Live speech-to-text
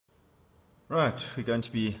Right, we're going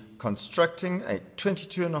to be constructing a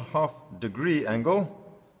 22.5 degree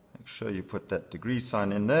angle. Make sure you put that degree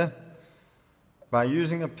sign in there by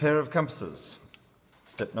using a pair of compasses.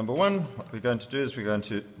 Step number one, what we're going to do is we're going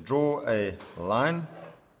to draw a line,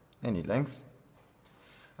 any length.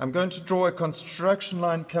 I'm going to draw a construction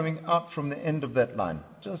line coming out from the end of that line,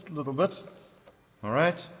 just a little bit. All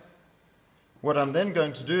right. What I'm then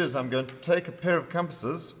going to do is I'm going to take a pair of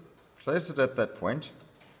compasses, place it at that point.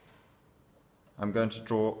 I'm going to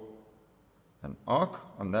draw an arc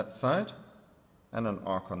on that side and an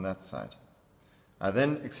arc on that side. I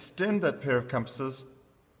then extend that pair of compasses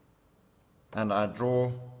and I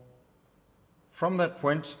draw from that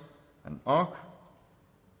point an arc,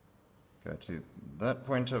 go to that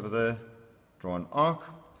point over there, draw an arc,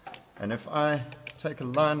 and if I take a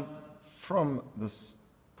line from this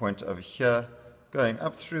point over here going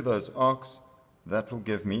up through those arcs, that will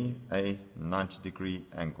give me a 90-degree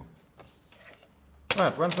angle.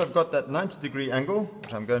 Right, once I've got that 90-degree angle,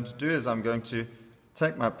 what I'm going to do is I'm going to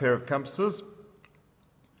take my pair of compasses,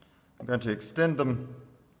 I'm going to extend them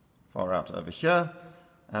far out over here,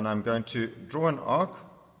 and I'm going to draw an arc,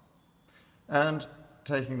 and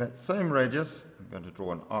taking that same radius, I'm going to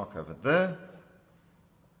draw an arc over there,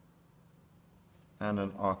 and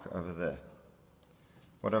an arc over there.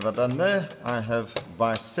 What have I done there? I have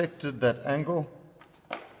bisected that angle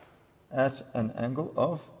at an angle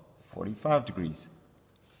of 45 degrees.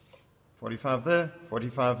 45 there,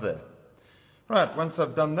 45 there. Right, once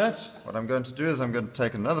I've done that, what I'm going to do is I'm going to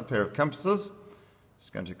take another pair of compasses.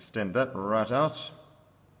 Just going to extend that right out.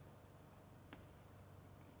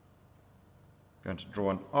 Going to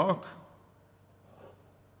draw an arc.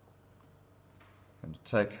 Going to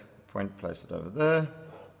take a point, place it over there,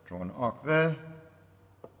 draw an arc there,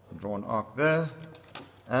 draw an arc there,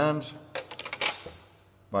 and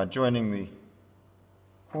by joining the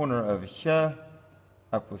corner over here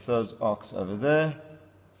up with those arcs over there,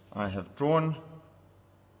 I have drawn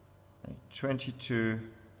a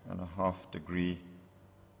 22.5 degree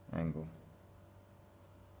angle.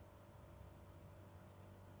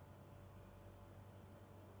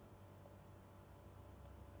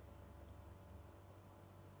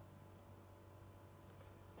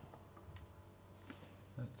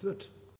 That's it.